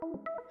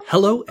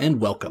Hello and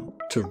welcome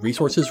to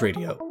Resources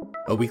Radio,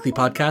 a weekly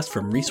podcast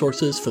from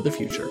Resources for the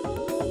Future.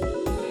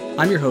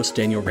 I'm your host,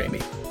 Daniel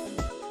Ramey.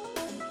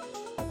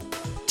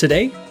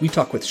 Today, we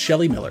talk with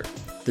Shelie Miller,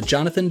 the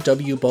Jonathan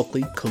W.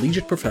 Bulkley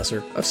Collegiate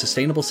Professor of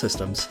Sustainable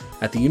Systems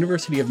at the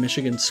University of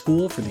Michigan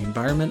School for the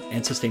Environment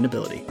and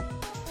Sustainability.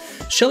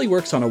 Shelie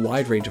works on a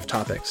wide range of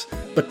topics,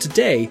 but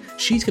today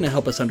she's going to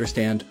help us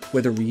understand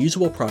whether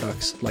reusable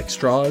products like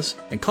straws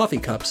and coffee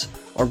cups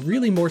are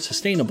really more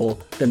sustainable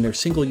than their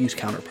single-use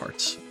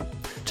counterparts.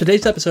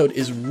 Today's episode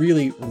is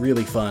really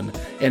fun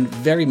and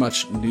very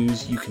much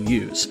news you can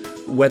use,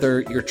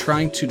 whether you're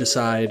trying to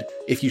decide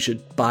if you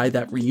should buy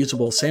that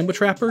reusable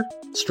sandwich wrapper,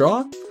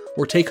 straw,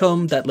 or take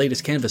home that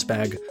latest canvas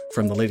bag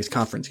from the latest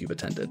conference you've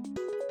attended.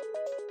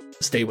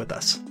 Stay with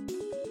us.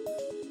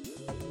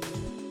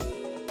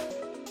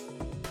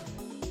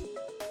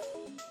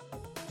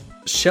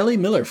 Shelie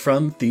Miller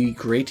from the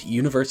great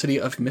University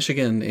of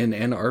Michigan in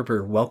Ann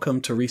Arbor. Welcome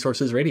to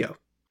Resources Radio.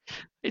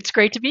 It's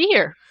great to be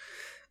here.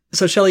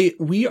 So Shelie,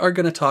 we are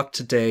going to talk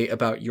today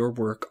about your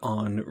work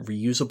on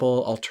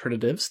reusable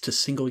alternatives to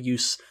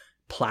single-use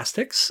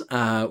plastics,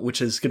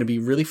 which is going to be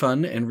really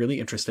fun and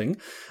really interesting.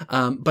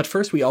 But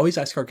first, we always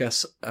ask our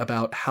guests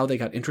about how they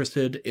got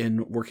interested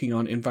in working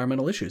on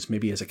environmental issues,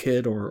 maybe as a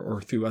kid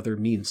or through other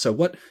means. So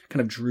what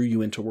kind of drew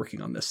you into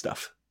working on this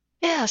stuff?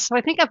 Yeah, so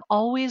I think I've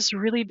always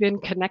really been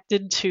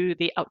connected to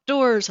the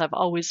outdoors. I've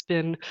always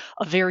been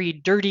a very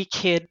dirty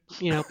kid,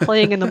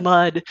 playing in the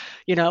mud,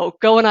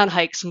 going on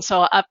hikes. And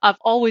so I've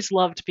always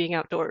loved being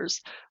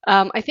outdoors.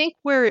 I think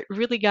where it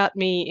really got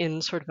me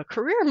in sort of a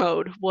career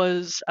mode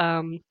was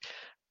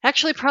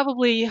actually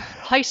probably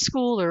high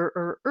school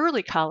or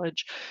early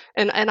college,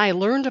 and I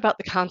learned about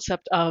the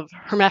concept of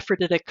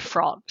hermaphroditic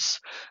frogs.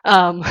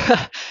 Um,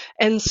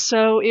 and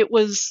so it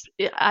was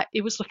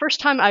the first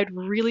time I'd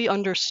really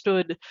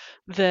understood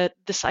that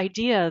this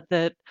idea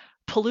that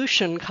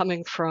pollution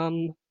coming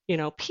from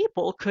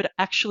people could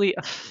actually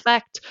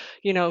affect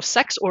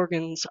sex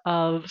organs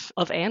of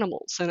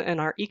animals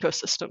and our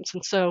ecosystems.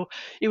 And so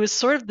it was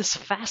sort of this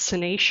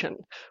fascination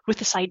with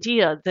this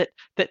idea that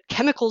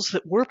chemicals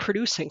that we're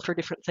producing for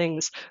different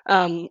things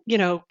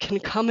can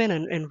come in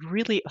and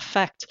really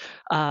affect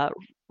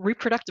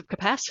reproductive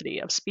capacity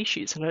of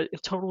species in a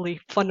totally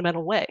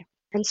fundamental way.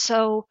 And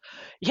so,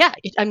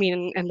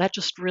 and that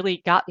just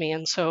really got me.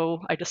 And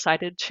so I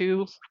decided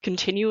to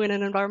continue in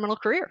an environmental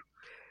career.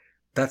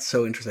 That's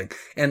so interesting.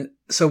 And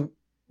so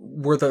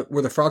were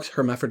the frogs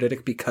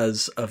hermaphroditic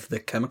because of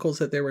the chemicals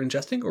that they were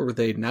ingesting, or were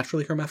they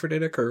naturally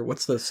hermaphroditic, or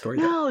what's the story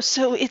there? No,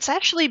 so it's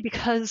actually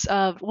because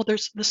of,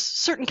 there's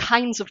certain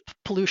kinds of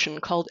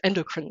pollution called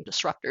endocrine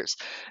disruptors.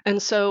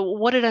 And so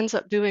what it ends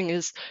up doing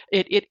is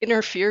it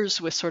interferes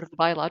with sort of the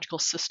biological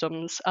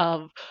systems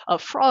of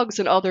frogs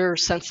and other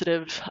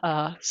sensitive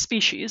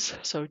species,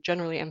 so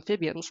generally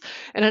amphibians.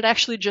 And it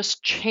actually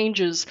just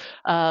changes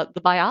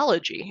the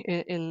biology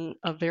in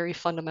a very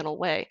fundamental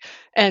way.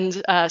 And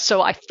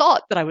so I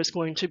thought that I was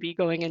going to be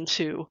going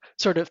into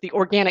sort of the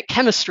organic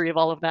chemistry of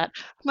all of that.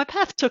 My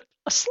path took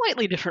a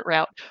slightly different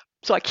route.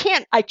 So I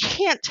can't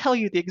tell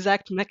you the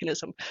exact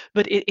mechanism,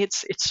 but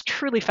it's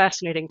truly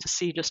fascinating to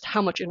see just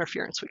how much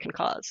interference we can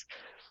cause.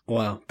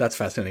 Wow, that's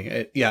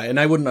fascinating. Yeah, and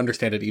I wouldn't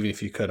understand it even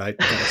if you could. I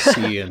got a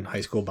C in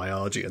high school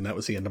biology, and that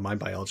was the end of my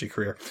biology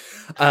career.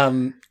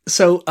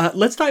 So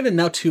let's dive in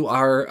now to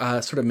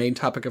our sort of main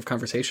topic of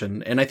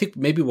conversation. And I think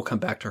maybe we'll come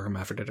back to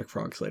hermaphroditic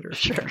frogs later.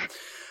 Sure.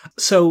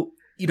 So,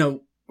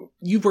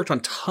 you've worked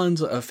on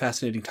tons of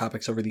fascinating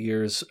topics over the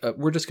years.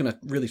 We're just going to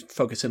really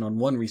focus in on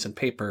one recent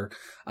paper.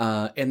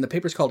 And the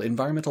paper is called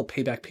Environmental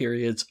Payback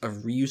Periods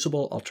of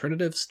Reusable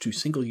Alternatives to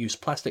Single-Use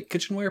Plastic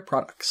Kitchenware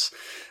Products.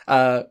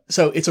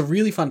 So it's a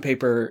really fun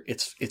paper.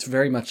 It's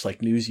very much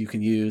like news you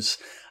can use.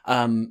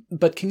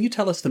 But can you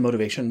tell us the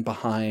motivation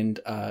behind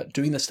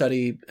doing the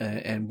study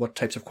and what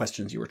types of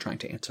questions you were trying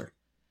to answer?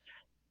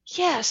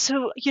 Yeah,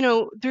 so,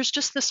 there's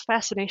just this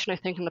fascination, I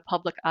think, in the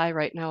public eye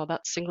right now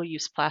about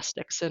single-use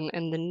plastics and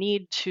the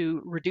need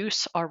to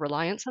reduce our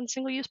reliance on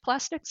single-use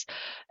plastics.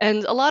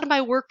 And a lot of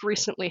my work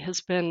recently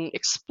has been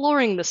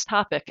exploring this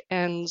topic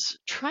and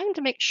trying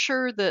to make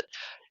sure that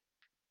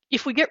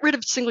if we get rid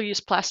of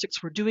single-use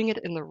plastics, we're doing it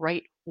in the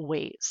right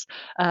ways.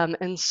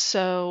 And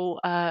so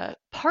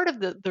part of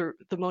the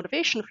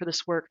motivation for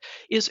this work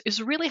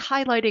is really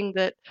highlighting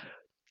that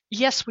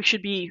yes, we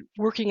should be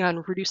working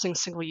on reducing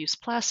single-use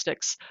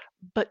plastics,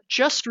 but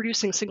just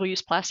reducing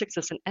single-use plastics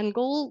as an end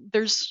goal,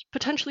 there's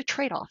potentially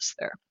trade-offs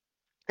there.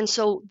 And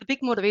so the big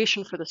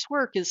motivation for this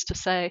work is to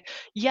say,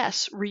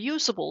 yes,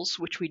 reusables,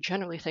 which we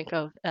generally think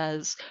of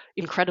as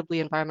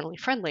incredibly environmentally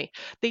friendly,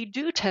 they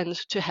do tend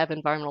to have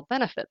environmental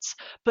benefits,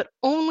 but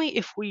only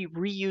if we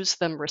reuse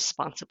them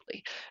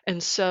responsibly.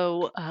 And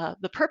so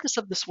the purpose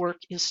of this work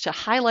is to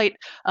highlight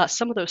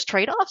some of those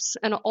trade-offs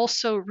and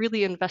also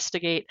really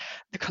investigate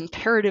the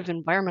comparative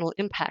environmental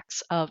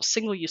impacts of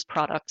single-use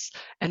products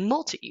and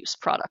multi-use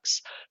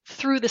products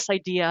through this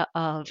idea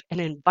of an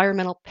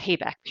environmental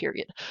payback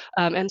period.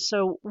 And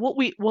so what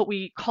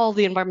we call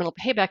the environmental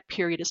payback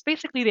period is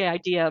basically the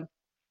idea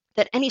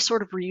that any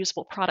sort of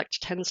reusable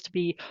product tends to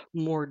be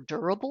more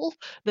durable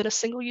than a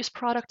single use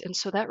product. And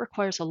so that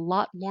requires a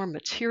lot more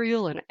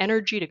material and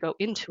energy to go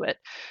into it.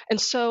 And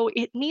so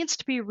it needs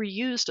to be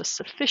reused a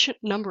sufficient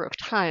number of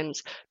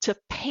times to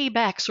pay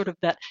back sort of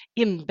that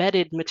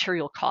embedded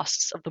material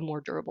costs of the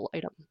more durable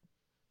item.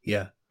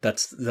 Yeah,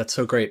 that's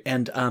so great.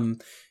 And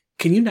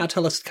can you now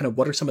tell us kind of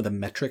what are some of the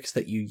metrics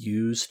that you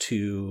use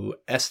to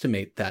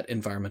estimate that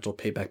environmental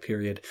payback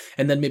period?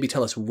 And then maybe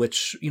tell us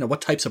which,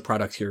 what types of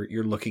products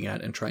you're looking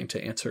at and trying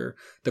to answer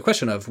the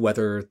question of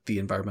whether the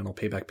environmental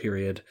payback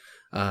period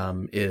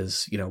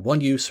is, one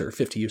use or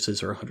 50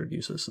 uses or 100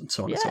 uses and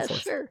so on and so Yeah,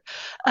 forth. sure.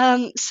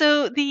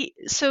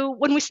 So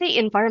when we say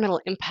environmental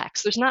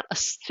impacts, there's not a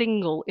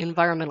single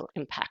environmental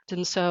impact,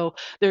 and so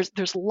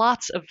there's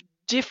lots of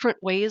different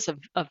ways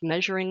of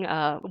measuring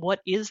what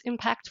is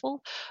impactful.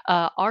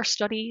 Our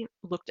study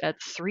looked at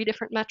three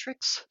different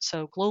metrics: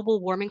 so global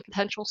warming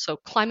potential, so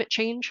climate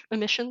change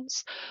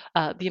emissions,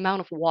 the amount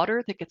of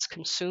water that gets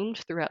consumed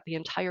throughout the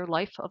entire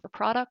life of the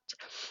product,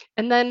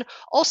 and then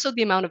also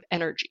the amount of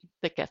energy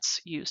that gets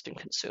used and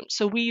consumed.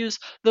 So we use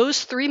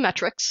those three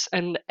metrics,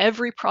 and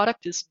every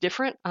product is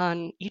different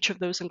on each of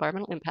those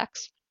environmental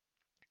impacts.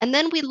 And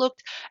then we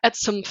looked at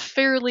some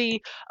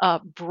fairly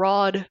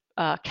broad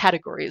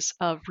categories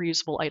of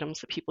reusable items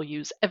that people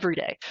use every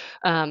day.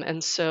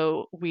 And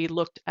so we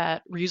looked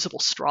at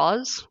reusable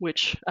straws,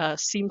 which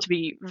seem to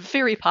be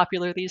very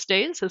popular these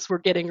days as we're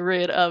getting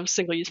rid of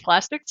single use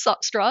plastic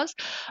straws,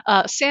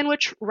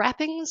 sandwich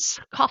wrappings,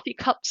 coffee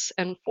cups,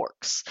 and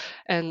forks.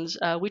 And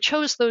we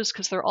chose those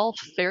because they're all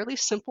fairly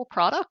simple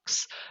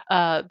products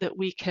that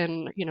we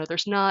can,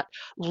 there's not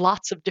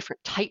lots of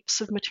different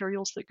types of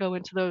materials that go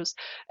into those.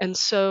 And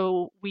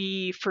so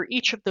for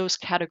each of those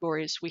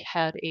categories, we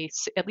had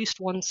at least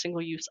one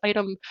single-use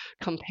item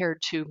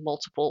compared to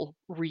multiple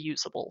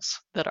reusables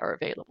that are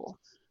available.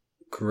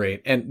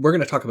 Great. And we're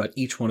going to talk about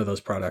each one of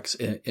those products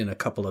in a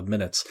couple of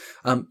minutes.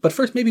 But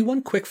first, maybe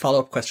one quick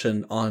follow-up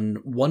question on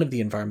one of the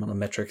environmental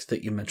metrics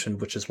that you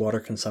mentioned, which is water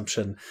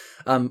consumption.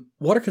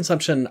 Water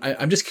consumption,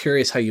 I'm just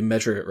curious how you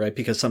measure it, right?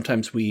 Because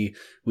sometimes we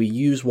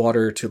use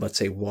water to, let's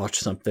say, wash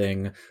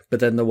something, but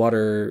then the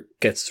water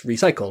gets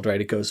recycled, right?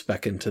 It goes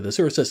back into the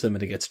sewer system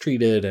and it gets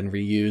treated and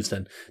reused,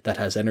 and that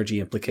has energy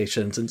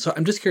implications. And so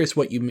I'm just curious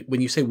when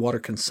you say water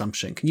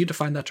consumption, can you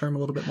define that term a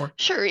little bit more?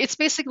 Sure, it's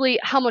basically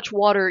how much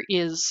water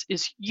is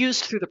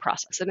used through the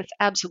process, and it's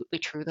absolutely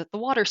true that the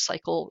water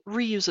cycle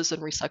reuses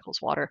and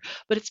recycles water.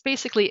 But it's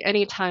basically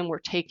any time we're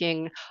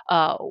taking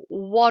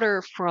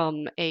water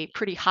from a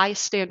pretty high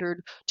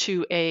standard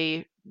to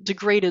a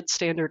degraded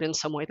standard in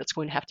some way that's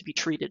going to have to be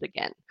treated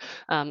again.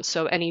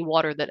 So any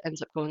water that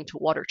ends up going to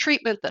water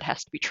treatment that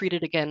has to be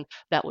treated again,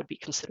 that would be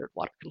considered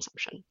water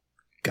consumption.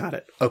 Got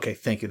it. Okay,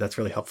 thank you. That's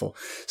really helpful.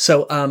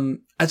 So,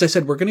 as I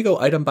said, we're going to go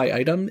item by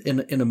item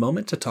in a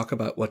moment to talk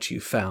about what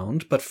you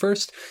found. But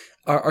first,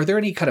 are there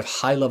any kind of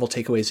high level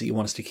takeaways that you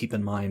want us to keep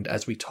in mind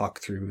as we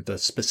talk through the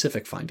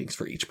specific findings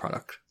for each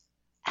product?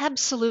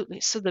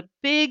 Absolutely. So the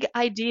big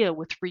idea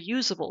with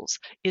reusables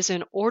is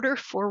in order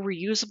for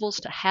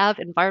reusables to have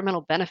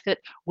environmental benefit,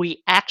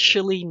 we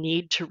actually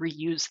need to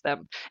reuse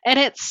them. And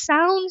it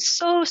sounds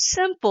so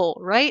simple,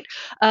 right?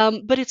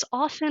 But it's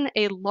often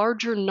a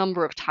larger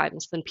number of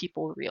times than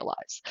people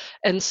realize.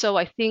 And so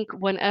I think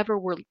whenever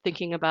we're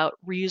thinking about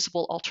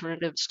reusable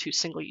alternatives to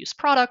single use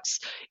products,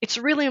 it's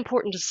really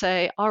important to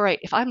say, all right,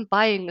 if I'm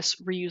buying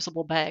this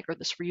reusable bag or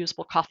this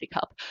reusable coffee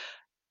cup,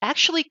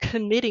 actually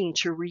committing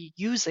to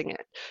reusing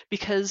it.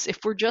 Because if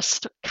we're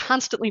just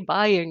constantly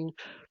buying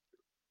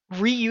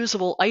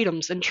reusable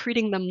items and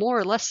treating them more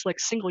or less like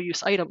single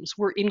use items,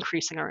 we're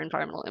increasing our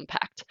environmental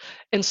impact.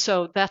 And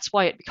so that's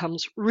why it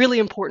becomes really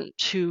important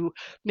to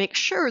make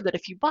sure that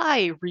if you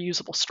buy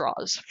reusable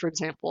straws, for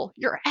example,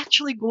 you're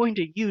actually going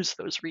to use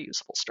those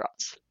reusable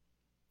straws.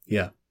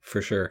 Yeah,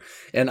 for sure.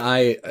 And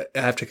I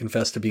have to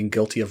confess to being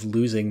guilty of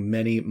losing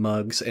many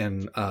mugs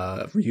and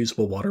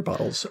reusable water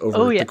bottles Oh,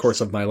 over the yes.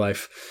 course of my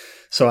life.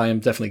 So I am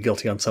definitely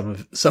guilty on some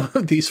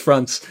of these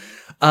fronts.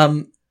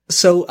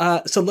 So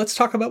let's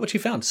talk about what you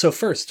found. So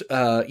first,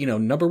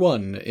 number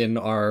one in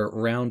our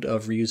round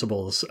of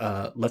reusables,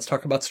 let's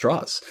talk about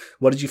straws.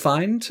 What did you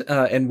find,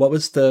 and what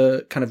was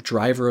the kind of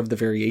driver of the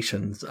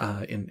variations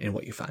in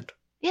what you find?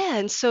 Yeah,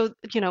 and so,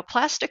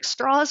 plastic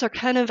straws are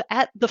kind of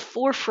at the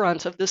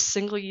forefront of this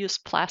single-use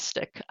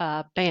plastic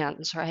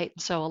bans, right?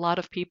 So a lot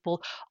of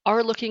people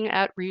are looking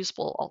at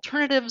reusable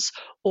alternatives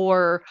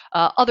or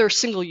other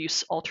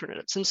single-use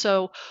alternatives. And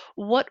so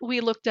what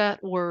we looked at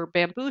were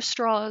bamboo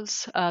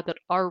straws that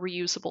are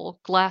reusable,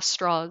 glass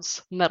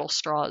straws, metal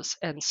straws,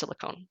 and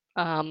silicone.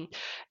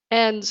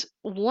 And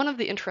one of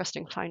the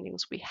interesting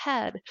findings we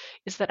had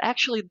is that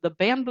actually the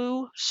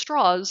bamboo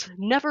straws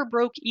never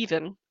broke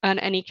even on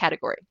any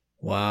category.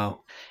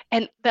 Wow.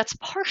 And that's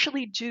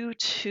partially due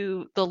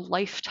to the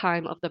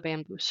lifetime of the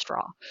bamboo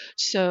straw.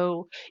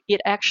 So it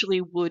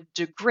actually would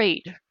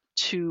degrade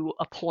to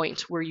a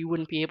point where you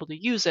wouldn't be able to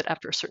use it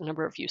after a certain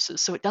number of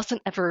uses. So it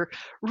doesn't ever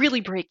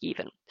really break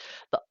even.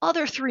 The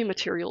other three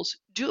materials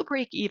do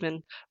break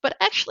even, but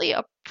actually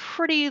a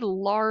pretty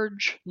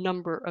large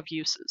number of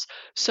uses.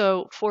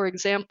 So, for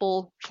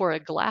example, for a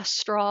glass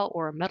straw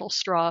or a metal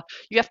straw,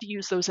 you have to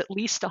use those at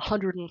least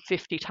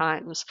 150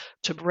 times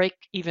to break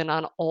even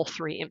on all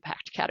three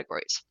impact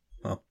categories.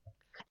 Well,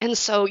 And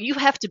so you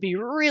have to be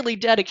really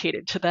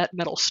dedicated to that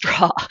metal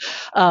straw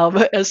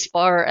as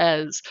far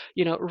as,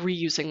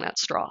 reusing that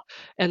straw.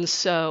 And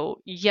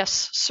so,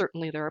 yes,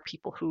 certainly there are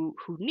people who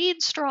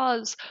need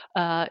straws,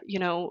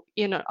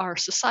 in our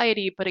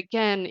society. But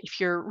again, if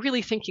you're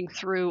really thinking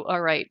through,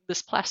 all right,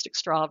 this plastic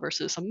straw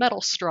versus a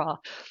metal straw,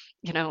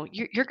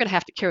 you're going to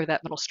have to carry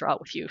that metal straw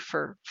with you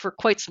for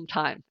quite some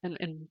time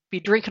and be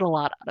drinking a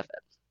lot out of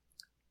it.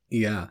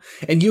 yeah.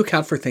 And you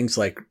account for things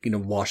like,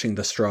 washing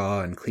the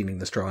straw and cleaning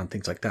the straw and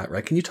things like that,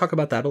 right? Can you talk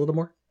about that a little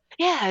more?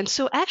 Yeah, and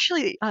so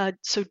actually,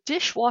 so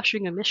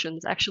dishwashing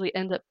emissions actually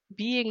end up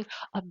being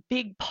a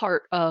big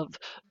part of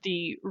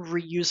the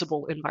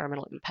reusable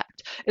environmental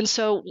impact. And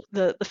so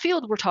the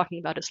field we're talking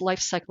about is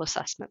life cycle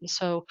assessment. And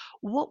so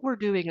what we're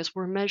doing is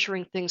we're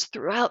measuring things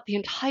throughout the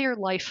entire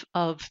life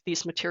of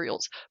these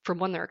materials, from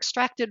when they're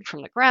extracted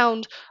from the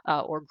ground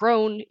or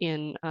grown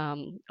in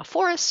a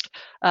forest,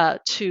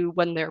 to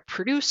when they're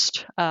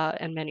produced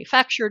and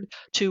manufactured,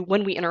 to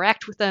when we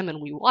interact with them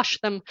and we wash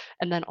them,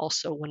 and then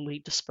also when we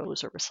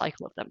dispose or recycle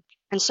of them.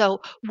 And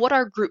so, what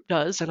our group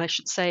does, and I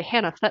should say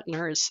Hannah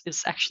Fettner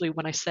is actually,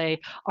 when I say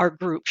our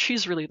group,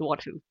 she's really the one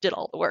who did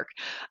all the work.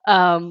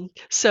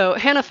 So,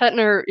 Hannah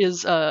Fettner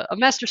is a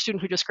master's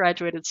student who just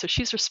graduated, so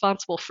she's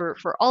responsible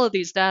for all of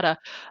these data.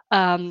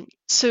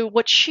 So,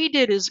 what she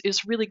did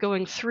is really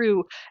going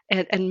through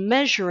and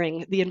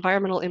measuring the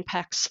environmental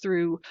impacts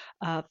through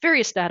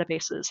various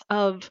databases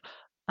of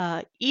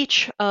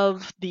each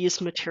of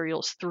these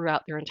materials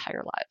throughout their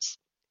entire lives.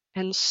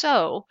 And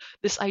so,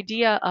 this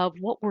idea of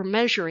what we're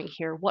measuring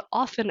here, what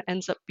often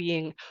ends up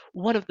being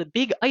one of the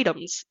big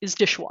items is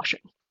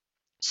dishwashing.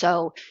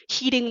 So,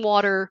 heating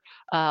water,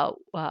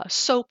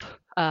 soap,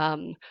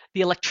 the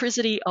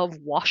electricity of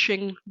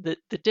washing the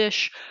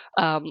dish,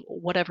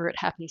 whatever it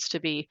happens to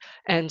be.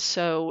 And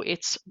so,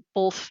 it's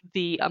both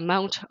the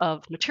amount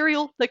of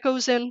material that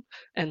goes in,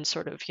 and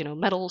sort of,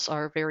 metals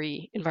are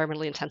very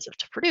environmentally intensive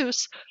to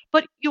produce,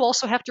 but you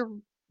also have to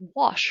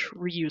wash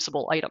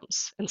reusable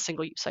items, and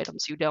single use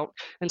items you don't.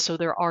 And so,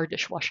 there are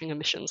dishwashing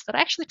emissions that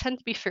actually tend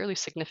to be fairly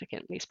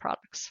significant in these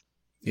products.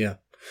 Yeah.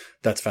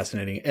 That's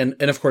fascinating.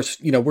 And of course,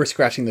 we're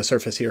scratching the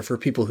surface here. For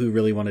people who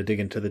really want to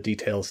dig into the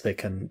details, they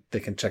can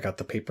check out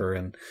the paper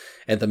and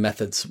the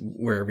methods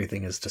where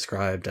everything is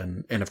described.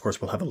 And of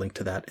course, we'll have a link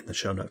to that in the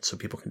show notes so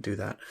people can do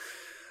that.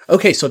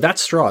 Okay, so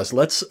that's straws.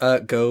 Let's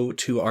go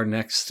to our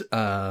next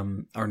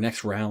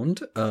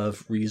round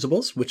of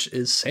reusables, which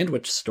is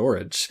sandwich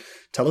storage.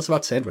 Tell us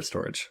about sandwich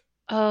storage.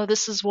 Oh,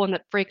 this is one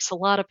that breaks a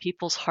lot of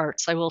people's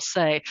hearts, I will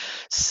say.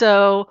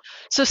 So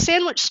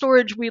sandwich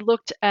storage, we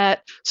looked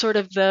at sort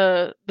of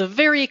the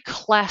very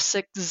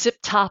classic zip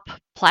top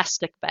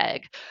plastic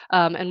bag,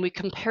 and we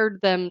compared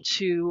them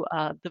to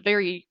the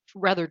very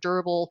rather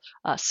durable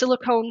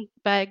silicone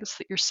bags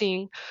that you're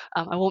seeing.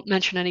 I won't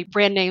mention any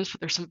brand names, but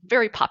there's some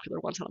very popular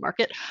ones on the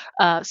market.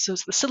 So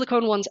it's the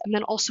silicone ones, and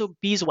then also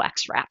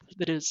beeswax wrap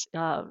that is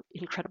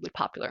incredibly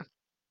popular.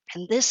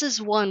 And this is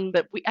one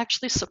that we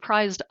actually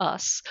surprised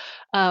us.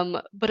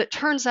 But it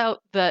turns out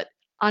that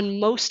on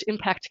most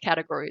impact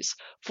categories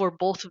for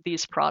both of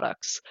these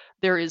products,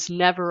 there is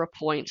never a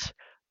point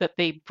that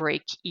they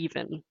break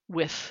even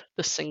with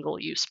the single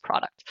use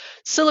product.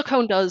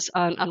 Silicone does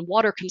on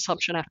water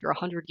consumption after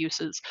 100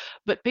 uses,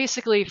 but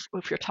basically,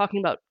 if you're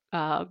talking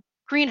about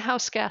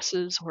greenhouse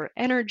gases or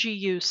energy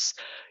use,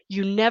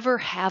 you never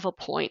have a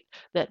point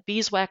that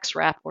beeswax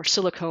wrap or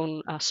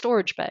silicone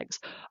storage bags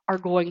are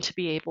going to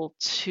be able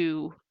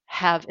to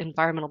have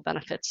environmental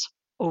benefits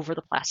over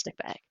the plastic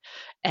bag.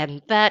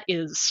 And that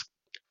is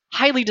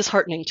highly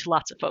disheartening to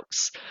lots of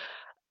folks.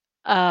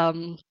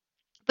 Um,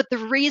 but the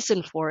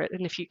reason for it,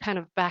 and if you kind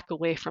of back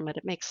away from it,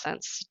 it makes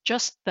sense.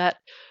 Just that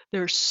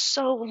there's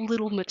so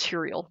little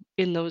material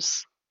in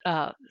those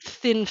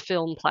thin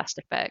film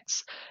plastic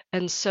bags.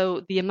 And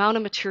so the amount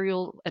of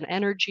material and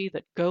energy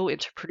that go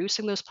into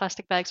producing those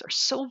plastic bags are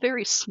so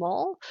very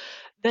small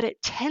that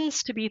it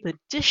tends to be the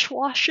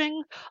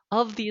dishwashing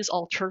of these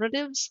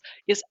alternatives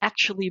is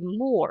actually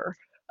more.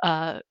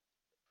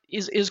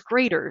 Is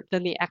greater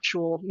than the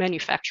actual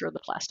manufacture of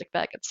the plastic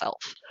bag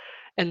itself.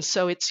 And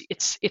so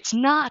it's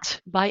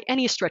not by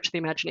any stretch of the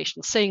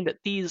imagination saying that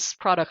these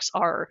products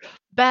are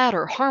bad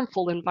or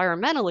harmful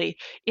environmentally.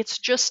 It's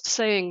just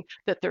saying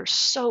that there's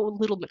so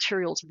little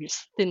materials in these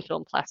thin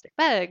film plastic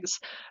bags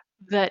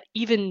that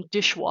even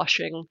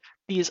dishwashing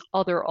these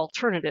other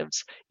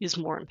alternatives is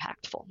more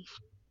impactful.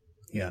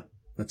 Yeah.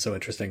 That's so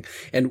interesting.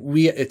 And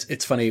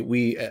it's funny,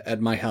 we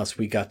at my house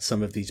we got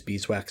some of these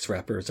beeswax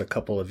wrappers a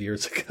couple of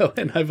years ago,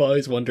 and I've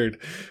always wondered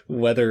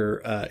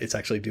whether it's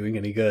actually doing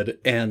any good.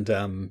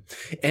 I'm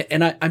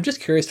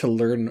just curious to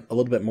learn a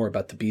little bit more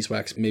about the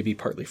beeswax, maybe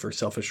partly for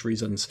selfish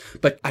reasons,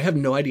 but I have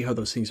no idea how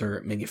those things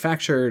are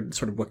manufactured,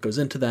 sort of what goes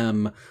into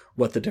them,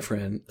 what the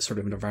different sort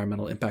of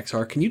environmental impacts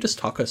are. Can you just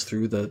talk us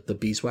through the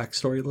beeswax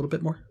story a little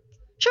bit more?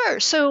 Sure.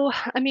 So,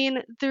 I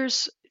mean,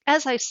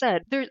 as I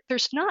said,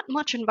 there's not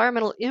much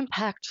environmental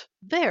impact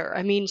there.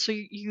 I mean, so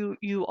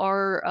you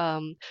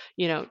are,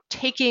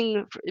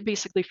 taking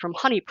basically from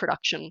honey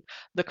production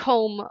the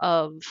comb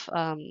of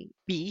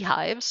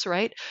beehives,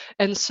 right?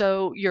 And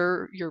so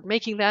you're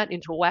making that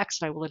into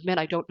wax. And I will admit,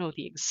 I don't know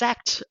the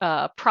exact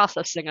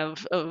processing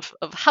of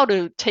how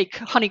to take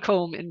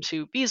honeycomb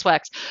into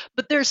beeswax,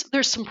 but there's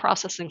some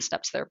processing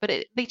steps there. But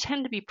they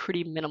tend to be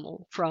pretty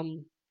minimal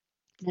from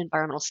an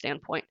environmental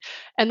standpoint.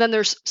 And then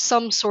there's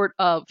some sort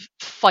of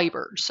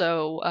fiber.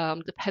 So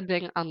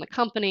depending on the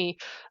company,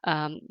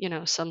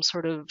 some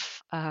sort of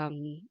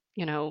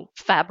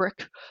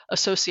fabric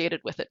associated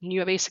with it. And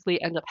you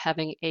basically end up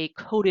having a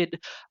coated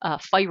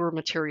fiber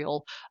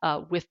material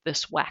with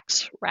this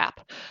wax wrap.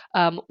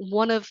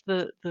 One of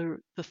the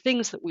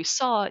things that we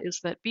saw is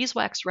that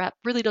beeswax wrap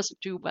really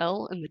doesn't do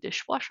well in the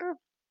dishwasher,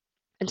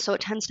 and so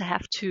it tends to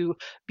have to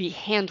be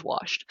hand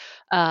washed.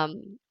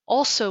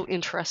 Also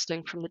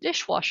interesting from the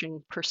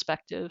dishwashing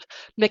perspective,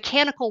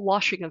 mechanical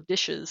washing of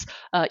dishes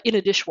in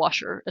a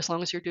dishwasher, as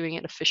long as you're doing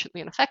it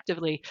efficiently and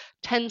effectively,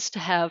 tends to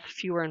have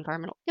fewer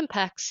environmental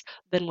impacts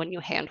than when you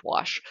hand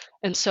wash.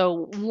 And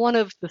so one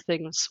of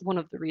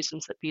the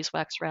reasons that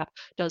beeswax wrap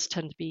does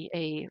tend to be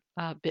a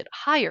bit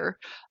higher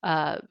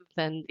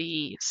than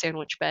the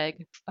sandwich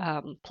bag,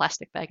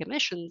 plastic bag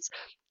emissions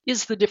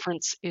is the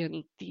difference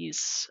in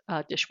these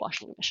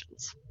dishwashing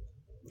emissions.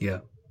 Yeah,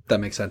 that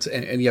makes sense.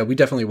 And yeah, we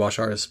definitely wash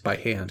ours by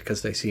hand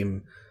because they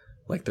seem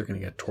like they're going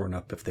to get torn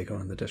up if they go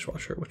in the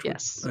dishwasher, which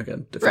Yes. would,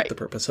 again, defeat Right. the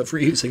purpose of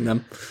reusing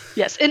them.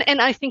 Yes, and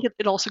I think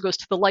it also goes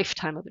to the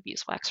lifetime of the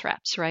beeswax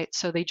wraps, right?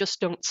 So they just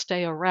don't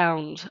stay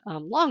around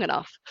long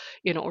enough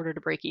in order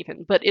to break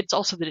even. But it's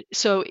also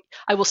so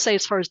I will say,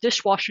 as far as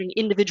dishwashing,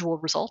 individual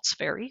results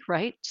vary,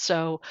 right?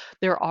 So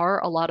there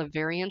are a lot of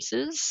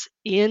variances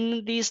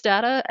in these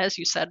data. As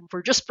you said,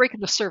 we're just breaking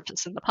the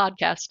surface in the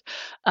podcast.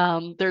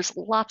 There's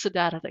lots of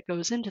data that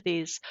goes into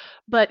these.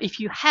 But if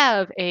you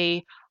have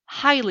a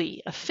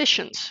highly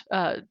efficient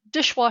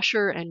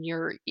dishwasher and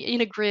you're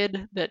in a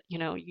grid that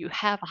you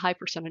have a high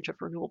percentage of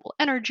renewable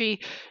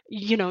energy,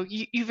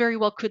 you very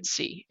well could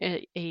see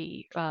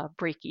a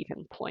break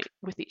even point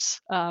with these.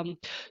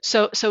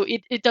 So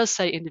it does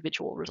say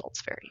individual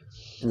results vary.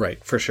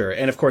 Right, for sure.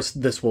 And of course,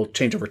 this will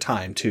change over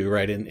time too,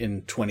 right?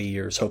 In 20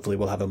 years, hopefully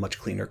we'll have a much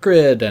cleaner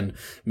grid and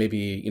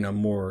maybe,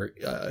 more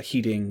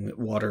heating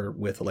water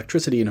with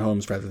electricity in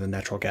homes rather than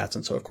natural gas.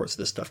 And so, of course,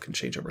 this stuff can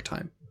change over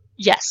time.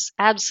 Yes,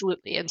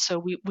 absolutely. And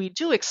so we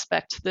do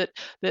expect that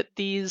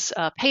these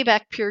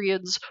payback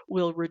periods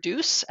will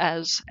reduce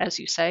as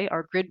you say,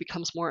 our grid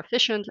becomes more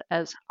efficient,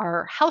 as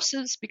our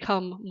houses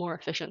become more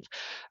efficient.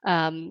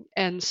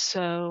 And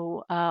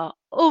so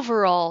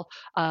overall,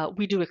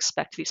 we do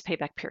expect these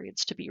payback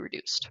periods to be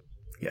reduced.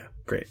 Yeah,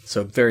 great.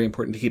 So very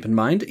important to keep in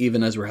mind,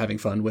 even as we're having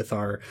fun with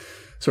our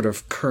sort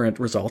of current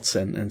results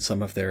and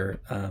some of their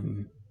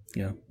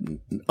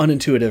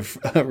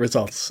unintuitive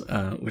results,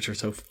 which are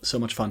so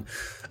much fun.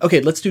 Okay,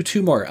 let's do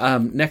two more.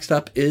 Next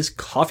up is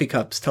coffee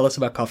cups. Tell us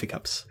about coffee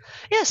cups.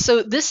 Yeah,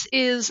 so this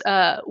is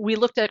we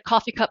looked at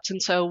coffee cups,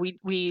 and so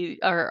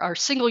our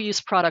single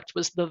use product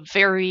was the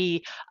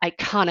very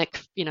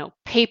iconic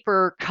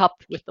paper cup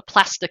with the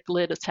plastic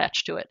lid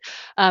attached to it,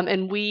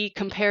 and we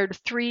compared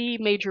three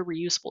major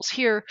reusables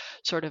here,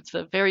 sort of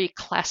the very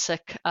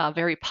classic,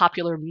 very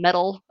popular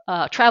metal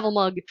travel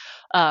mug,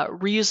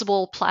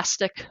 reusable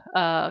plastic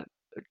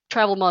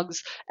travel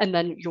mugs, and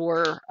then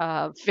your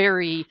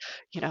very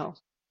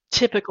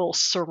typical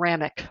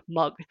ceramic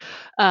mug.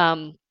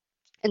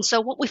 And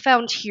so what we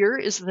found here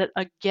is that,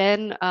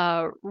 again,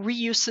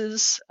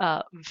 reuses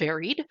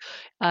varied.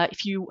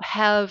 If you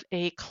have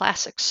a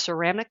classic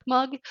ceramic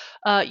mug,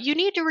 you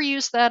need to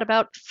reuse that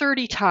about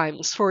 30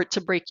 times for it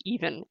to break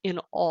even in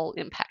all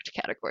impact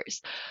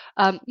categories.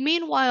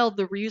 Meanwhile,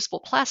 the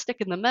reusable plastic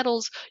and the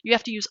metals, you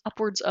have to use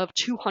upwards of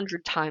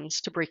 200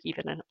 times to break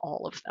even in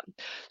all of them.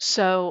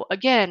 So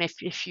again,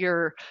 if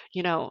you're,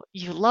 you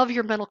love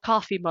your metal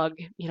coffee mug,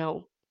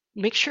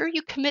 make sure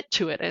you commit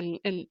to it,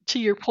 and to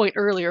your point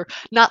earlier,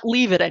 not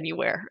leave it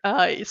anywhere.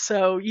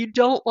 So you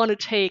don't want to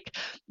take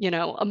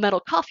a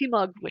metal coffee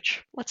mug,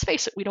 which, let's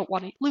face it, we don't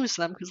want to lose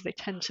them because they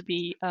tend to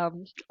be a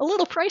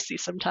little pricey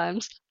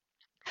sometimes.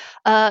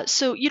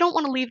 So you don't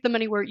want to leave them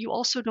anywhere. You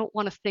also don't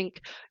want to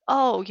think,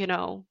 oh,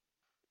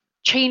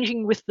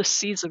 changing with the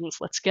seasons,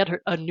 let's get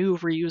a new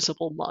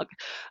reusable mug.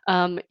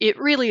 It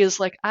really is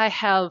like, I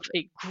have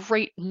a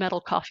great metal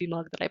coffee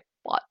mug that I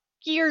bought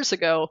years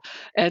ago,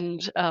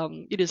 and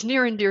it is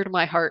near and dear to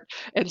my heart.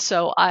 And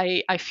so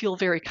I feel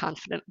very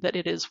confident that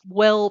it is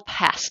well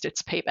past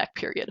its payback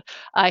period.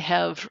 I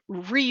have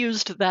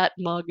reused that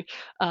mug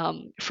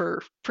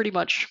for pretty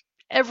much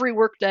every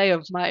work day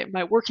of my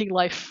working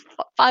life,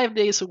 5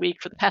 days a week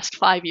for the past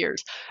 5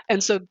 years.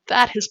 And so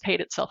that has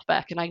paid itself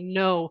back. And I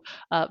know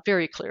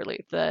very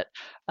clearly that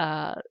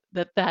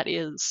that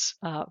is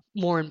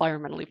more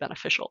environmentally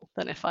beneficial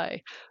than if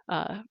I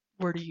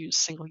were to use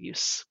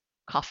single-use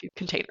coffee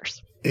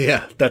containers.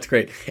 Yeah, that's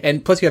great.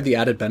 And plus you have the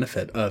added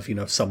benefit of,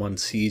 if someone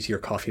sees your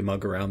coffee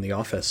mug around the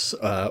office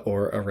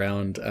or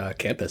around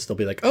campus, they'll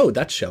be like, oh,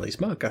 that's Shelly's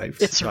mug. I've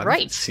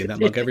seen that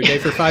mug every day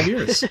for 5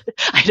 years.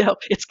 I know.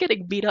 It's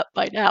getting beat up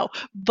by now,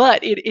 but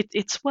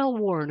it's well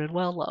worn and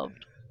well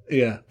loved.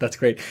 Yeah, that's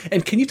great.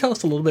 And can you tell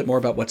us a little bit more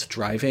about what's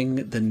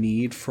driving the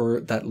need for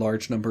that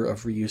large number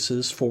of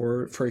reuses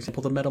for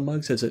example, the metal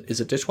mugs? Is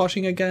it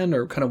dishwashing again,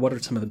 or kind of what are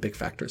some of the big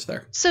factors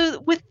there? So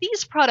with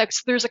these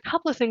products, there's a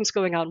couple of things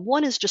going on.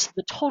 One is just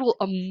the total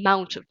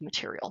amount of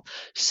material.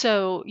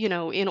 So,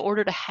 in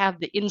order to have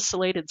the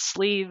insulated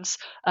sleeves,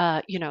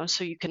 so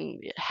you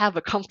can have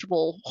a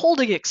comfortable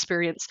holding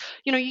experience,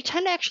 you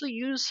tend to actually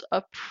use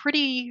a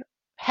pretty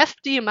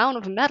hefty amount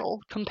of metal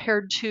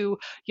compared to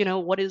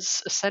what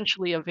is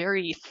essentially a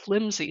very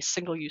flimsy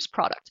single-use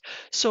product.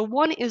 So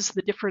one is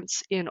the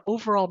difference in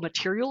overall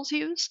materials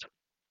used.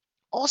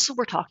 Also,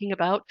 we're talking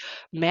about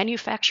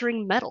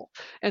manufacturing metal.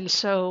 And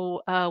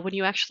so when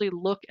you actually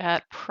look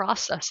at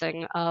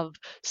processing of,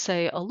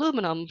 say,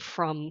 aluminum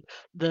from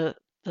the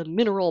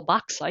mineral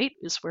bauxite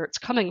is where it's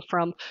coming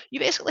from, you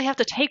basically have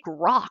to take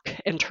rock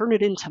and turn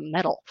it into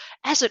metal.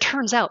 As it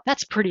turns out,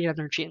 that's pretty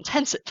energy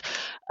intensive.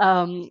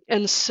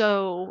 And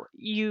so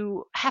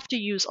you have to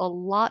use a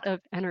lot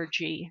of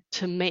energy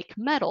to make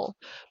metal.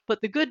 But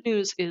the good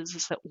news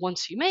is that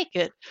once you make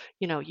it,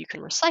 you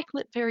can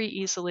recycle it very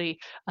easily.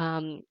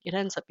 It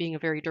ends up being a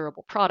very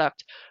durable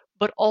product.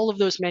 But all of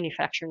those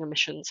manufacturing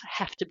emissions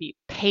have to be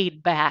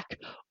paid back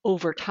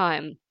over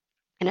time,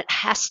 and it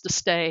has to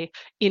stay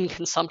in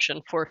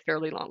consumption for a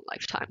fairly long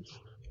lifetime.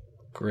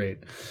 Great.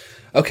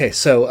 Okay,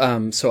 so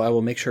I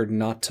will make sure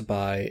not to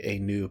buy a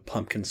new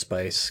pumpkin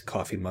spice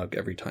coffee mug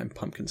every time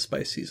pumpkin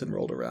spice season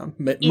rolled around.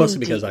 Mostly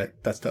because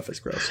that stuff is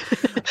gross.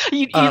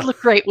 You look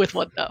great with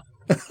one, though.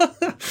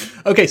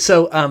 Okay,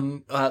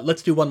 so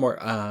let's do one more.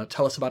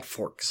 Tell us about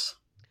forks.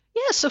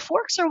 Yeah, so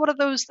forks are one of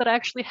those that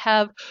actually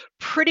have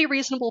pretty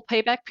reasonable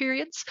payback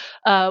periods.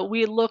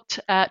 We looked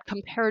at,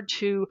 compared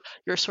to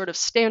your sort of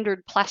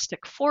standard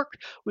plastic fork,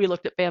 we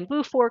looked at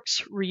bamboo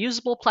forks,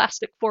 reusable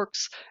plastic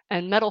forks,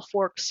 and metal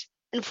forks.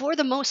 And for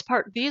the most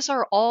part, these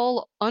are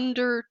all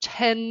under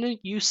 10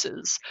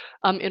 uses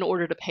in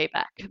order to pay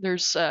back.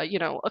 There's,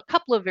 a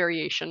couple of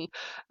variation.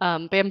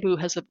 Bamboo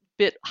has a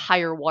bit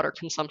higher water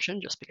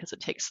consumption just because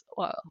it takes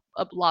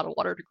a lot of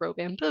water to grow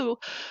bamboo.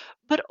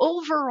 But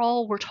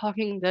overall, we're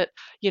talking that,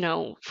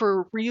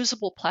 for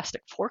reusable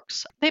plastic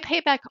forks, they pay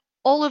back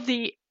all of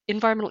the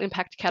environmental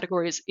impact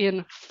categories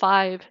in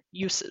 5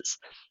 uses.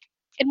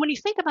 And when you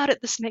think about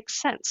it, this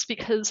makes sense,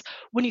 because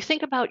when you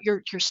think about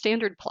your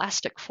standard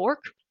plastic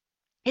fork,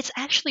 it's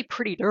actually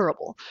pretty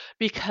durable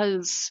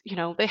because,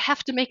 they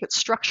have to make it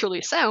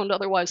structurally sound.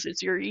 Otherwise,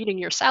 as you're eating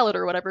your salad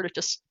or whatever, it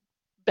just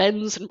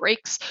bends and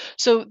breaks.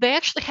 So they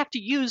actually have to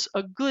use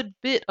a good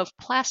bit of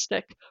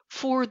plastic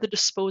for the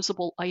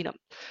disposable item.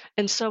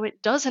 And so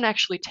it doesn't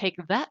actually take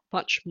that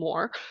much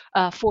more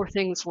for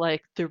things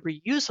like the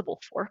reusable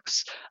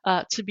forks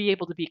to be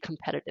able to be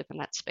competitive in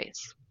that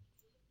space.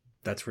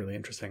 That's really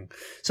interesting.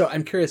 So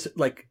I'm curious,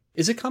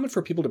 is it common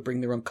for people to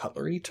bring their own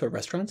cutlery to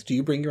restaurants? Do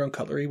you bring your own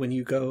cutlery when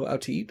you go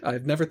out to eat?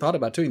 I've never thought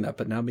about doing that,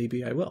 but now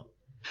maybe I will.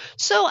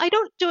 So I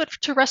don't do it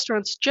to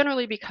restaurants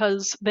generally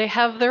because they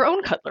have their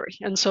own cutlery,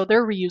 and so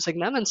they're reusing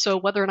them. And so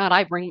whether or not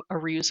I bring a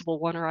reusable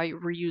one or I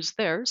reuse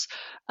theirs,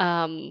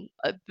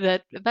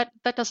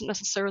 that doesn't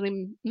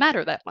necessarily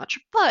matter that much.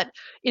 But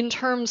in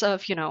terms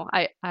of,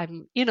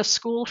 I'm in a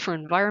school for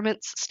environment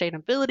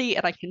sustainability,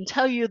 and I can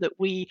tell you that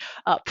we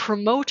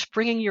promote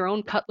bringing your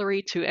own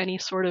cutlery to any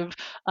sort of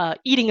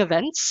eating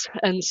events.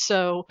 And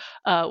so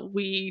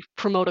we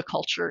promote a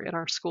culture in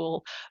our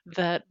school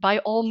that by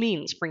all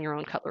means bring your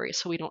own cutlery,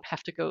 so we don't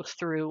have to go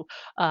through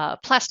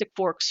plastic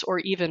forks, or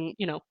even,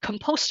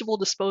 compostable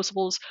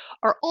disposables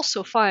are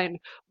also fine,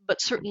 but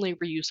certainly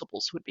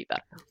reusables would be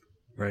better.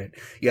 Right.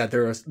 Yeah,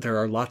 there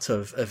are lots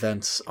of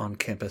events on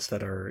campus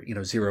that are,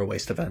 zero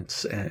waste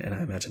events, and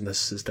I imagine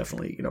this is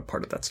definitely,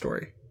 part of that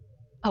story.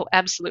 Oh,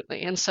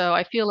 absolutely. And so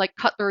I feel like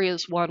cutlery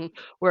is one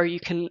where you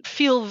can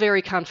feel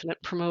very confident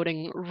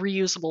promoting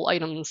reusable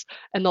items,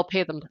 and they'll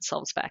pay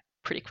themselves back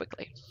pretty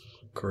quickly.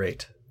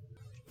 Great.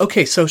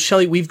 Okay, so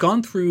Shelie, we've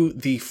gone through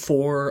the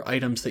 4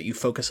 items that you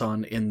focus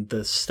on in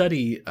the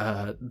study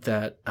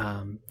that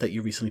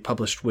you recently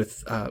published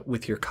with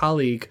your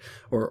colleague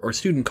or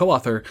student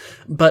co-author.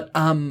 But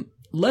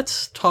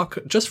let's talk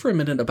just for a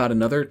minute about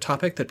another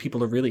topic that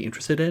people are really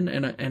interested in,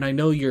 and I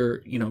know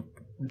you're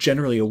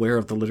generally aware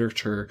of the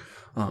literature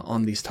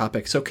on these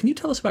topics. So can you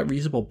tell us about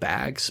reusable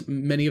bags?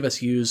 Many of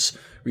us use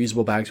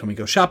reusable bags when we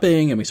go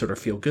shopping and we sort of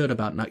feel good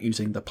about not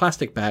using the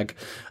plastic bag.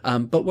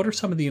 But what are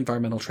some of the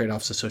environmental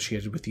trade-offs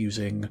associated with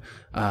using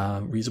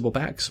reusable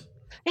bags?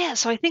 Yeah,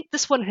 so I think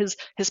this one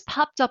has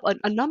popped up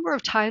a number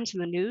of times in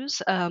the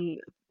news.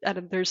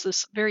 And there's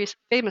this very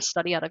famous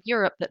study out of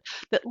Europe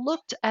that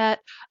looked at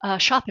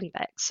shopping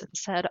bags and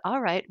said, all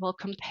right, well,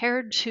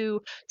 compared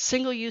to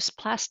single-use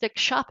plastic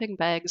shopping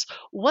bags,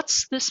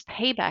 what's this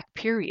payback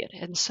period?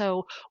 And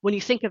so when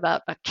you think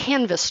about a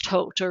canvas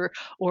tote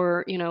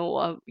or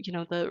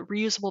the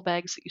reusable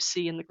bags that you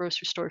see in the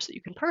grocery stores that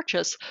you can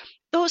purchase,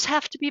 those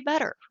have to be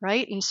better,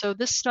 right? And so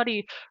this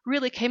study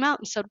really came out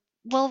and said,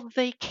 well,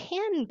 they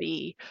can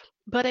be,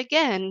 but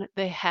again,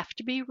 they have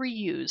to be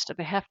reused, and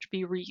they have to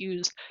be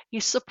reused a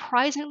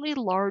surprisingly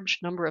large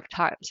number of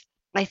times.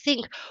 I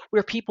think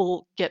where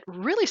people get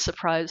really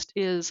surprised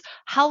is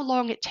how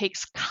long it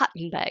takes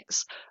cotton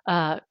bags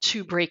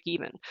to break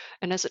even.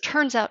 And as it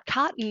turns out,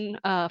 cotton,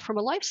 from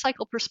a life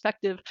cycle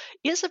perspective,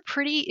 is a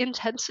pretty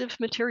intensive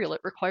material.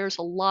 It requires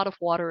a lot of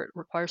water, it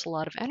requires a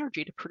lot of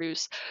energy to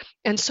produce.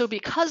 And so,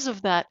 because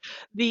of that,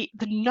 the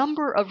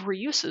number of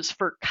reuses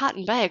for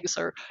cotton bags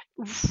are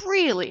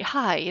really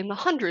high in the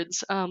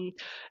hundreds.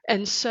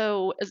 And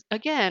so,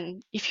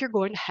 again, if you're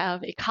going to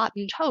have a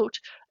cotton tote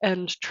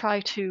and try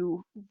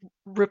to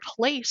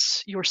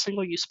replace your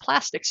single-use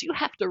plastics, you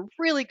have to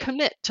really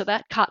commit to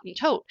that cotton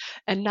tote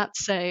and not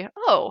say,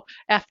 oh,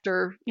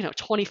 after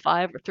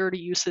 25 or 30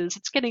 uses,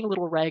 it's getting a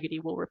little raggedy,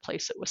 we'll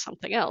replace it with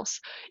something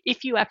else.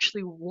 If you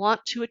actually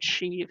want to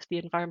achieve the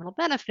environmental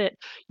benefit,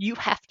 you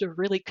have to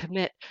really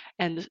commit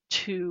and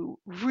to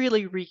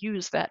really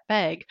reuse that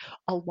bag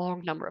a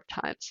long number of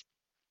times.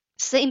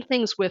 Same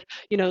things with,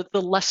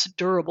 the less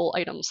durable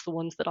items, the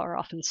ones that are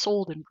often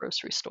sold in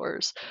grocery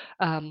stores.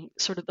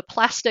 Sort of the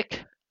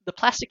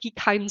plasticky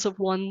kinds of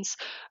ones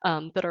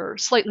that are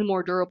slightly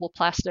more durable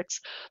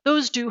plastics,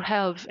 those do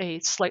have a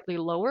slightly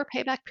lower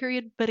payback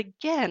period, but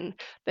again,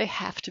 they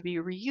have to be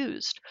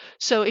reused.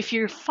 So if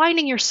you're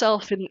finding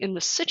yourself in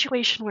the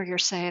situation where you're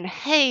saying,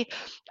 hey,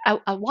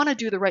 I want to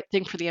do the right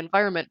thing for the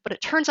environment, but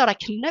it turns out I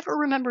can never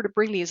remember to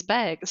bring these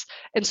bags,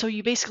 and so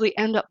you basically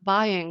end up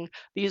buying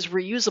these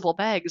reusable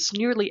bags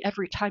nearly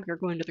every time you're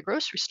going to the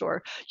grocery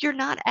store, you're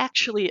not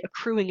actually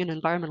accruing an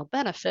environmental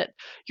benefit.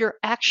 You're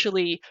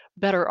actually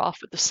better off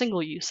with the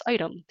single-use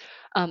item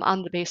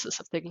on the basis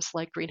of things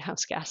like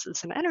greenhouse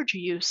gases and energy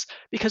use,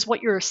 because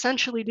what you're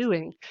essentially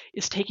doing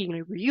is taking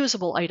a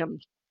reusable item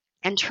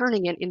and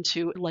turning it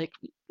into, like,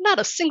 not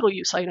a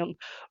single-use item,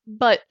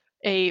 but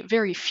a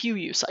very few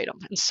use item.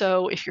 And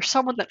so if you're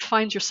someone that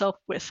finds yourself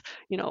with,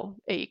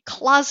 a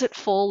closet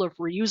full of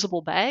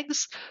reusable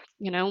bags,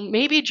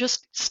 maybe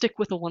just stick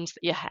with the ones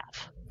that you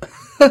have.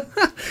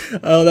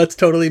 Oh, that's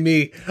totally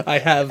me. I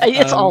have.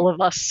 It's all of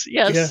us.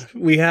 Yes. Yeah,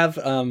 we have.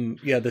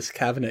 This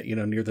cabinet,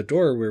 near the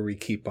door where we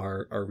keep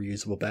our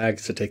reusable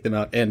bags to take them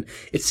out, and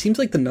it seems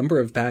like the number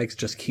of bags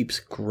just keeps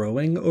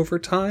growing over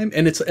time.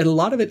 And a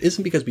lot of it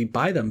isn't because we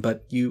buy them,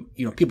 but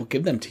people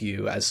give them to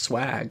you as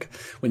swag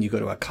when you go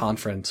to a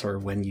conference or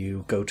when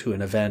you go to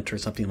an event or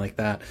something like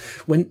that.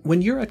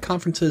 When you're at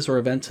conferences or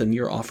events and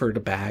you're offered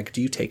a bag,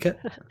 do you take it?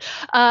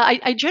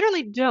 I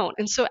generally don't,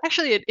 and so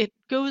actually it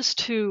goes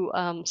to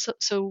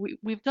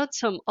we've done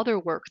some other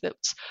work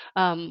that's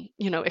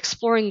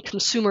exploring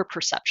consumer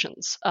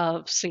perceptions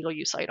of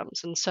single-use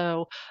items, and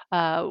so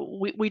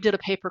we did a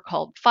paper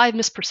called Five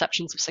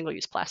Misperceptions of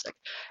Single-Use Plastic,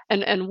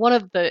 and one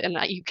of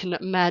you can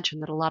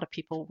imagine that a lot of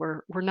people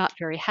were not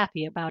very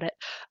happy about it,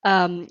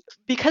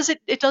 because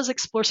it does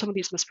explore some of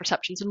these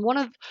misperceptions, and one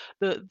of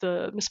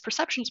the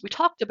misperceptions we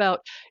talked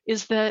about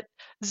is that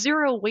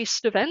zero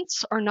waste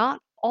events are not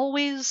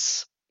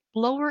always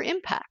lower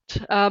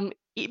impact.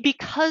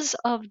 Because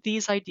of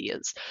these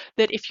ideas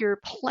that if you're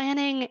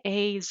planning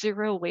a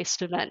zero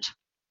waste event,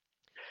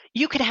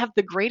 you could have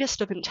the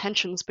greatest of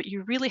intentions, but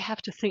you really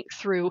have to think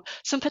through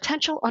some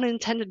potential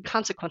unintended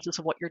consequences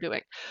of what you're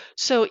doing.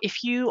 So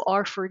if you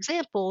are, for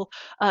example,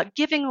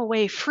 giving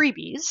away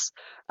freebies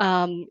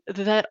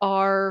that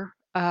are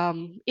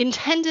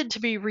intended to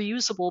be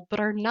reusable but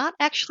are not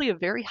actually of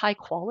very high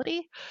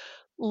quality,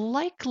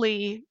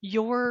 likely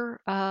your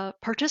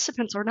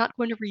participants are not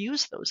going to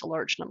reuse those a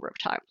large number of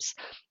times.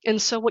 And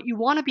so what you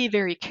want to be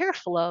very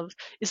careful of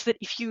is that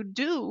if you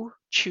do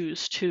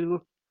choose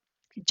to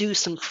do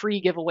some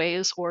free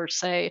giveaways or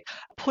say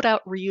put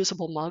out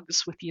reusable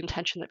mugs with the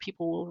intention that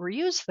people will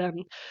reuse them,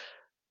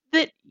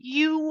 that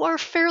you are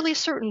fairly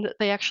certain that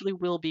they actually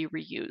will be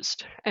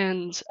reused.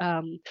 And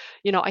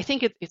I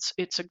think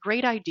it's a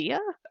great idea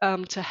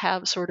to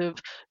have sort of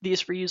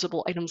these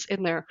reusable items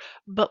in there.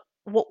 But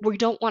what we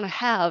don't want to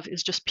have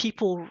is just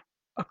people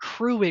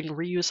accruing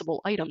reusable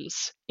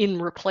items in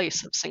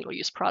replace of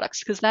single-use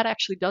products, because that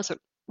actually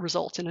doesn't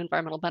result in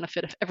environmental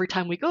benefit. If every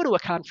time we go to a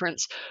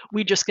conference,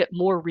 we just get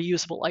more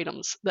reusable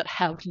items that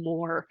have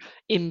more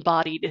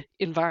embodied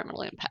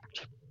environmental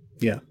impact.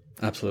 Yeah,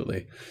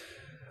 absolutely.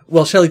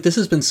 Well, Shelie, this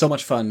has been so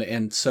much fun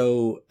and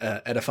so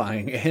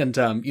edifying, and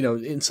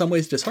in some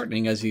ways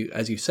disheartening, as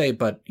you say.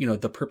 But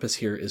the purpose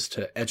here is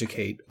to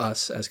educate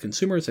us as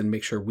consumers and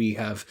make sure we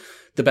have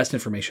the best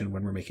information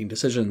when we're making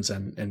decisions,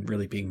 and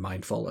really being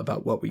mindful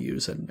about what we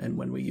use and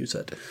when we use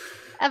it.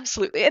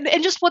 Absolutely.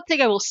 And just one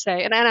thing I will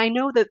say, and I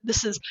know that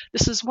this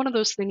is one of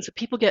those things that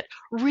people get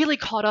really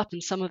caught up in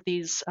some of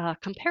these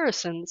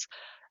comparisons.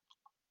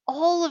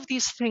 All of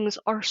these things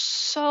are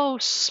so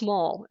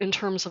small in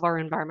terms of our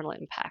environmental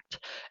impact.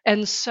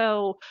 And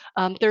so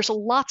there's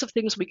lots of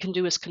things we can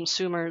do as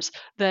consumers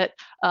that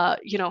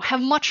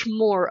have much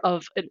more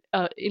of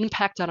an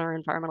impact on our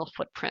environmental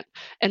footprint.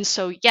 And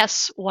so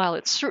yes, while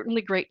it's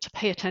certainly great to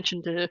pay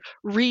attention to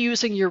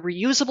reusing your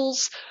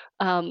reusables,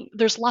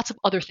 there's lots of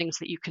other things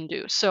that you can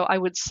do. So I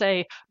would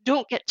say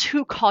don't get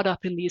too caught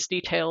up in these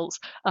details.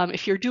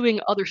 If you're doing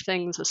other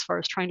things as far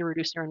as trying to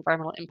reduce your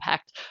environmental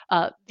impact,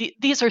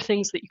 these are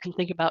things that you can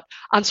think about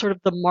on sort of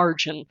the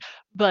margin.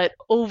 But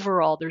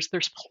overall, there's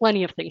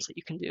plenty of things that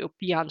you can do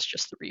beyond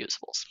just the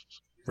reusables.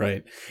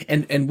 Right.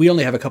 And we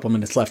only have a couple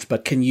minutes left,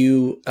 but can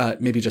you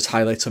maybe just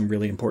highlight some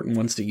really important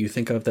ones that you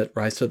think of that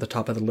rise to the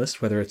top of the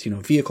list, whether it's,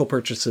 vehicle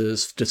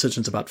purchases,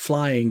 decisions about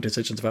flying,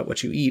 decisions about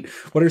what you eat?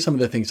 What are some of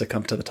the things that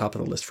come to the top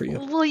of the list for you?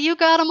 Well, you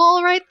got them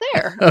all right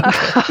there.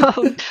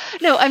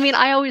 No, I mean,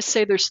 I always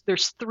say there's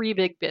three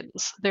big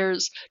bins.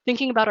 There's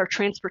thinking about our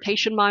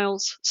transportation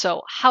miles,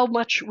 so how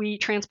much we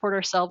transport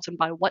ourselves and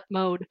by what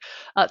mode.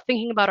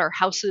 Thinking about our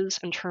houses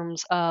in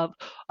terms of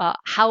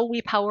how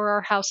we power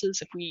our houses,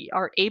 if we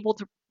are able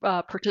to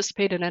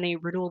participate in any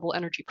renewable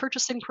energy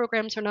purchasing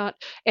programs or not,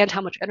 and how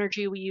much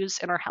energy we use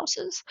in our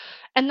houses.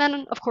 And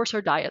then, of course,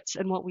 our diets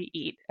and what we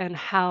eat, and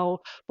how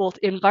both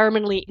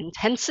environmentally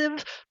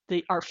intensive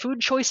our food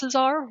choices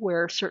are,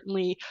 where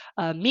certainly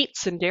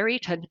meats and dairy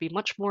tend to be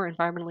much more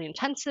environmentally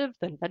intensive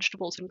than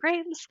vegetables and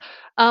grains,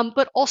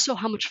 but also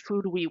how much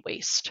food we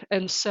waste.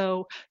 And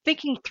so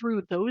thinking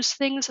through those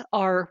things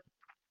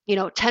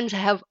tend to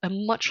have a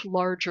much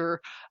larger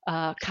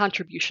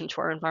contribution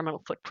to our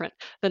environmental footprint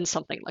than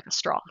something like a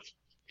straw.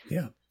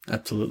 Yeah,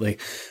 absolutely.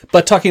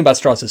 But talking about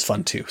straws is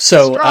fun too.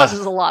 So straws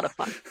is a lot of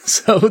fun.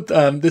 So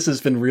this has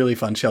been really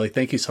fun, Shelie.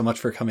 Thank you so much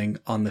for coming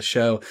on the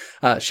show.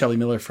 Shelie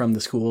Miller from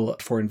the School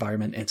for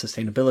Environment and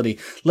Sustainability.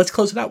 Let's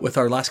close it out with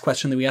our last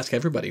question that we ask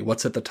everybody.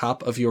 What's at the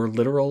top of your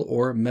literal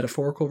or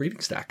metaphorical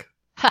reading stack?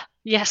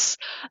 Yes.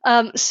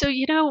 So,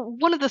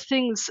 one of the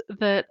things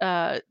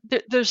that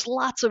there's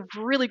lots of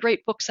really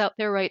great books out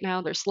there right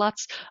now. There's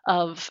lots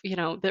of,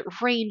 that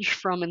range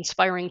from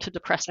inspiring to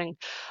depressing.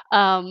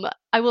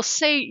 I will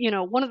say,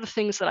 one of the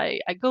things that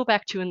I go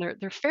back to, and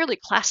they're fairly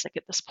classic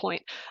at this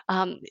point,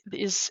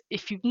 is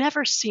if you've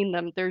never seen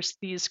them, there's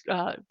these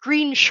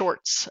green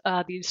shorts,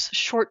 these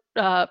short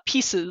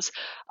pieces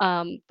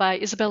by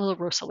Isabella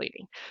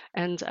Rossellini.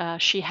 And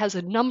she has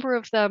a number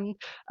of them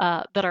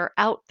that are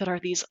out that are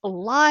these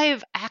live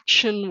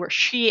action where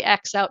she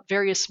acts out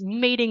various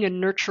mating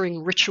and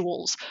nurturing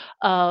rituals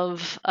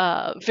of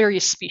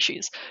various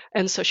species.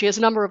 And so she has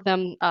a number of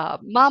them.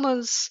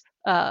 Mamas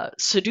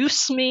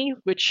Seduce Me,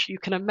 which you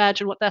can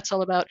imagine what that's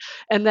all about.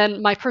 And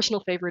then my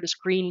personal favorite is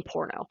Green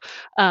Porno.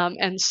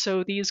 And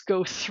so these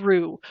go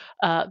through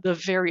the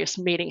various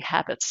mating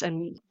habits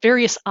and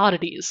various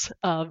oddities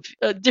of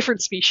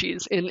different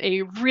species in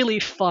a really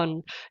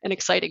fun and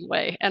exciting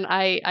way. And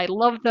I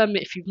love them.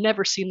 If you've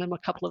never seen them, a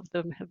couple of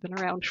them have been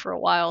around for a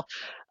while.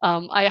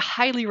 I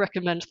highly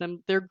recommend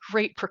them. They're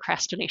great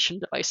procrastination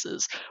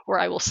devices where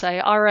I will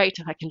say, all right,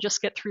 if I can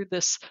just get through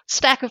this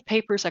stack of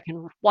papers, I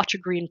can watch a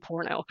green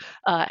porno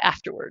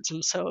afterwards.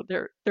 And so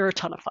they're a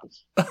ton of fun.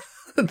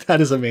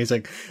 That is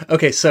amazing.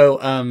 Okay,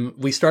 so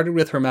we started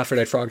with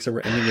hermaphrodite frogs and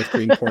we're ending with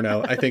green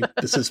porno. I think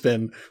this has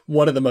been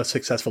one of the most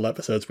successful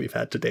episodes we've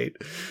had to date.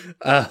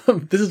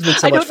 This has been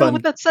so much fun. I don't know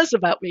what that says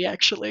about me,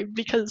 actually,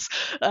 because,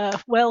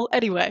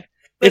 anyway.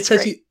 It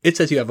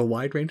says you have a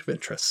wide range of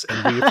interests,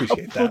 and we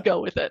appreciate that. We'll go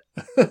with it.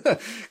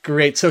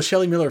 Great. So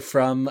Shelie Miller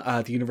from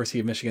the University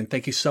of Michigan,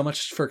 thank you so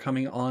much for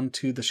coming on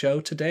to the show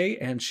today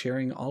and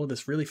sharing all of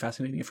this really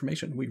fascinating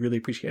information. We really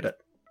appreciate it.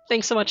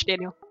 Thanks so much,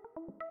 Daniel.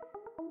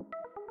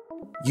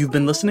 You've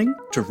been listening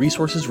to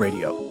Resources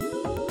Radio.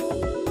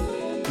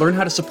 Learn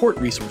how to support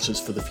Resources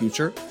for the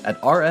Future at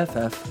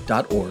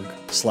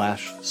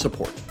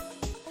rff.org/support.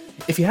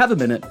 If you have a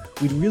minute,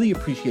 we'd really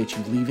appreciate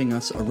you leaving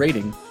us a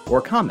rating or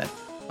a comment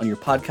on your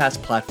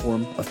podcast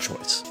platform of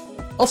choice.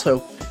 Also,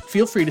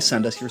 feel free to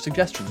send us your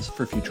suggestions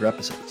for future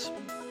episodes.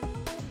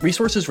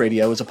 Resources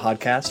Radio is a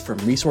podcast from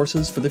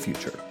Resources for the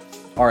Future.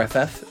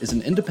 RFF is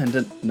an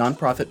independent,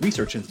 nonprofit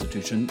research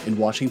institution in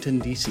Washington,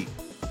 D.C.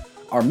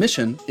 Our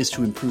mission is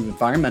to improve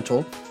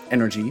environmental,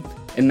 energy,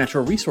 and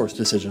natural resource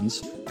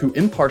decisions through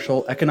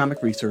impartial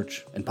economic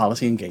research and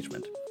policy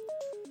engagement.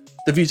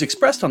 The views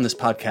expressed on this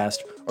podcast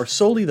are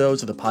solely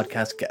those of the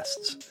podcast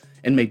guests,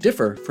 and may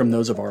differ from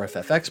those of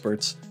RFF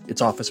experts,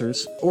 its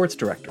officers, or its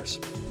directors.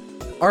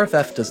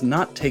 RFF does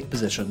not take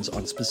positions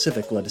on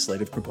specific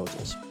legislative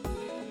proposals.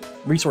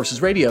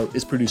 Resources Radio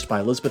is produced by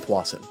Elizabeth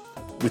Wasson,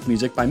 with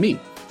music by me,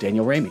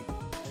 Daniel Ramey.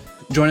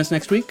 Join us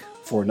next week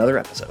for another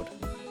episode.